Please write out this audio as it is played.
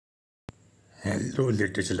Hello,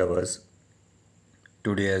 literature lovers.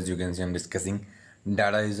 Today, as you can see, I'm discussing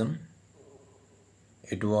Dadaism.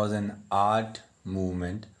 It was an art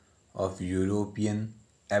movement of European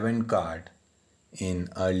avant-garde in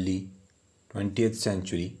early 20th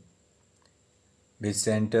century, which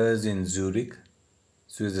centers in Zurich,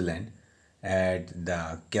 Switzerland, at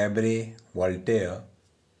the Cabaret Voltaire.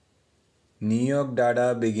 New York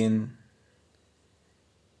Dada began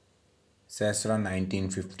Sesra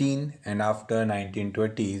 1915, and after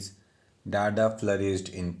 1920s, Dada flourished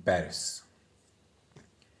in Paris.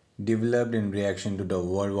 Developed in reaction to the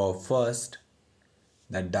World War I,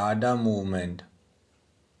 the Dada movement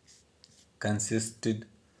consisted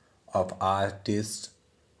of artists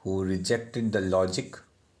who rejected the logic,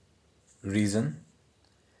 reason,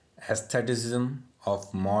 aestheticism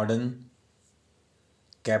of modern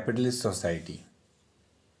capitalist society,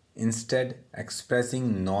 instead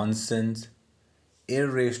expressing nonsense,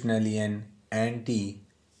 irrationally and anti-bourgeois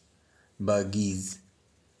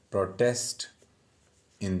protest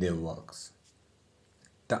in their works.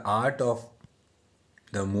 The art of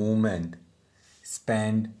the movement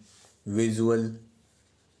spanned visual,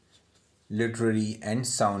 literary, and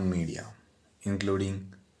sound media,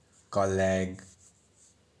 including collage,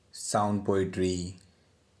 sound poetry,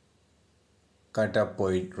 cut-up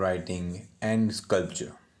poet writing, and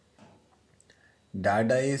sculpture.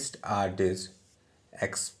 Dadaist artists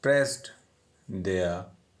expressed their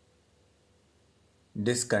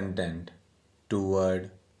discontent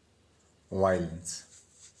toward violence,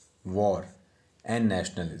 war, and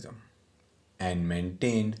nationalism, and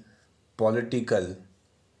maintained political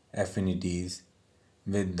affinities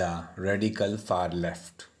with the radical far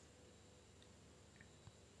left.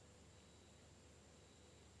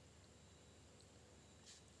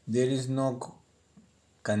 There is no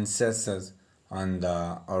consensus on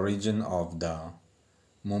the origin of the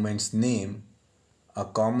movement's name. A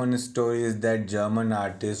common story is that German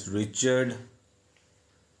artist Richard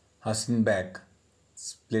Hassenbeck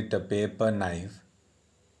split a paper knife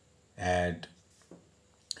at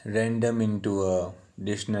random into a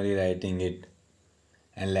dictionary, writing it,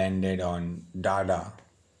 and landed on Dada,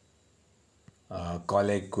 a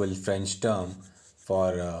colloquial French term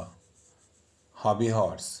for a hobby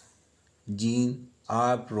horse. Jean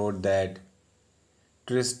Arp wrote that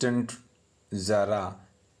Tristan Zara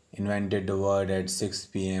invented the word at 6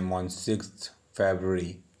 p.m. on 6th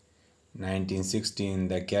February 1916 in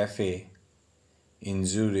the cafe in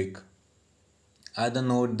Zurich. Other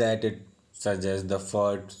note that it suggests the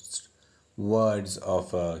first words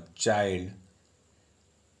of a child,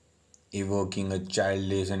 evoking a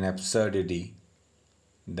childish and absurdity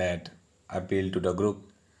that appealed to the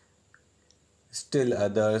group. Still,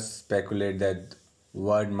 others speculate that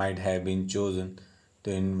word might have been chosen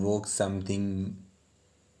to invoke something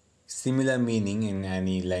similar meaning in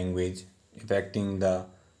any language, affecting the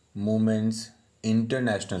movement's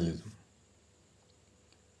internationalism.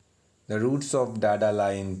 The roots of Dada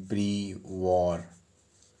lie in pre-war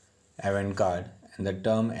avant-garde, and the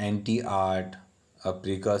term anti-art, a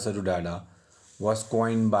precursor to Dada, was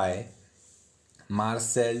coined by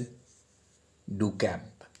Marcel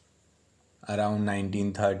Duchamp around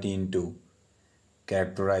 1913 to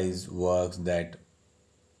characterize works that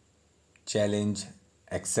challenge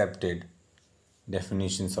accepted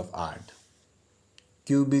definitions of art.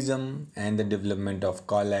 Cubism and the development of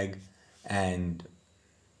collage and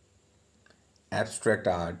abstract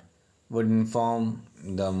art would inform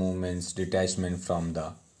the movement's detachment from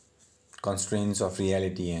the constraints of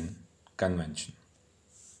reality and convention.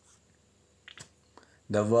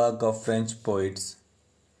 The work of French poets,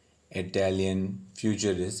 Italian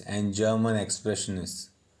futurists, and German expressionists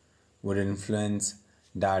would influence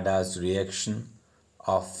Dada's reaction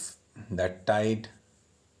of the tight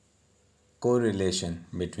correlation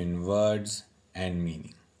between words and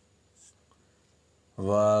meaning.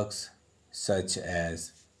 Works such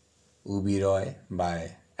as Ubiroy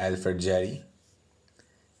by Alfred Jarry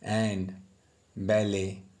and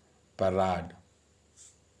Ballet Parade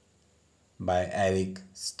by Eric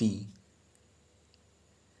Stee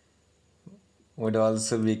would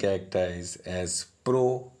also be characterized as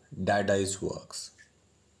pro-Dadaist works.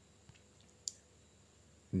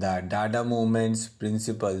 The Dada movement's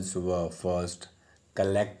principles were first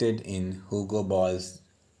collected in Hugo Ball's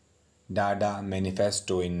Dada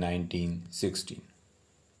Manifesto in 1916.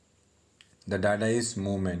 The Dadaist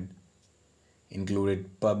movement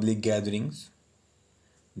included public gatherings,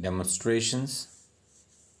 demonstrations,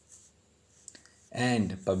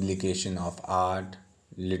 and publication of art,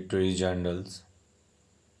 literary journals,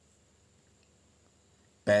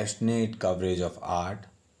 passionate coverage of art,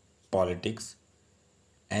 politics,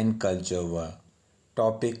 and culture were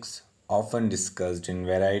topics often discussed in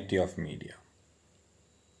variety of media.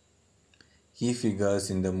 Key figures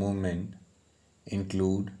in the movement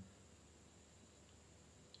include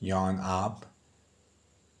Jan Arp,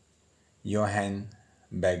 Johann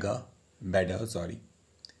Beder,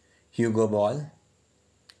 Hugo Ball,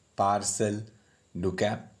 Parcel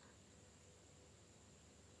Ducap,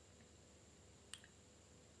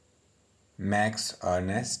 Max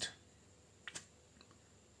Ernst,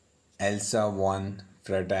 Elsa von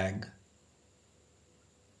Freytag,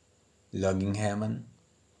 Lugginghamen,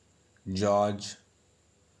 George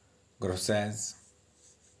Grossez,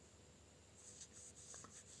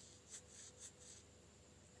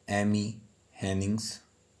 Amy Hennings,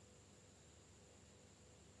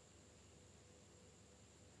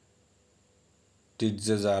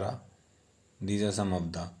 Tidzazara. These are some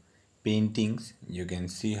of the paintings. You can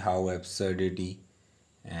see how absurdity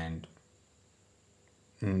and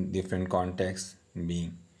in different contexts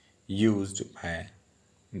being used by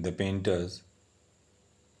the painters.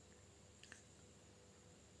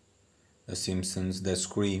 The Simpsons, The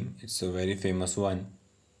Scream, it's a very famous one.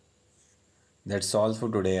 That's all for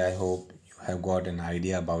today. I hope you have got an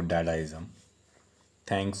idea about Dadaism.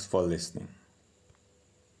 Thanks for listening.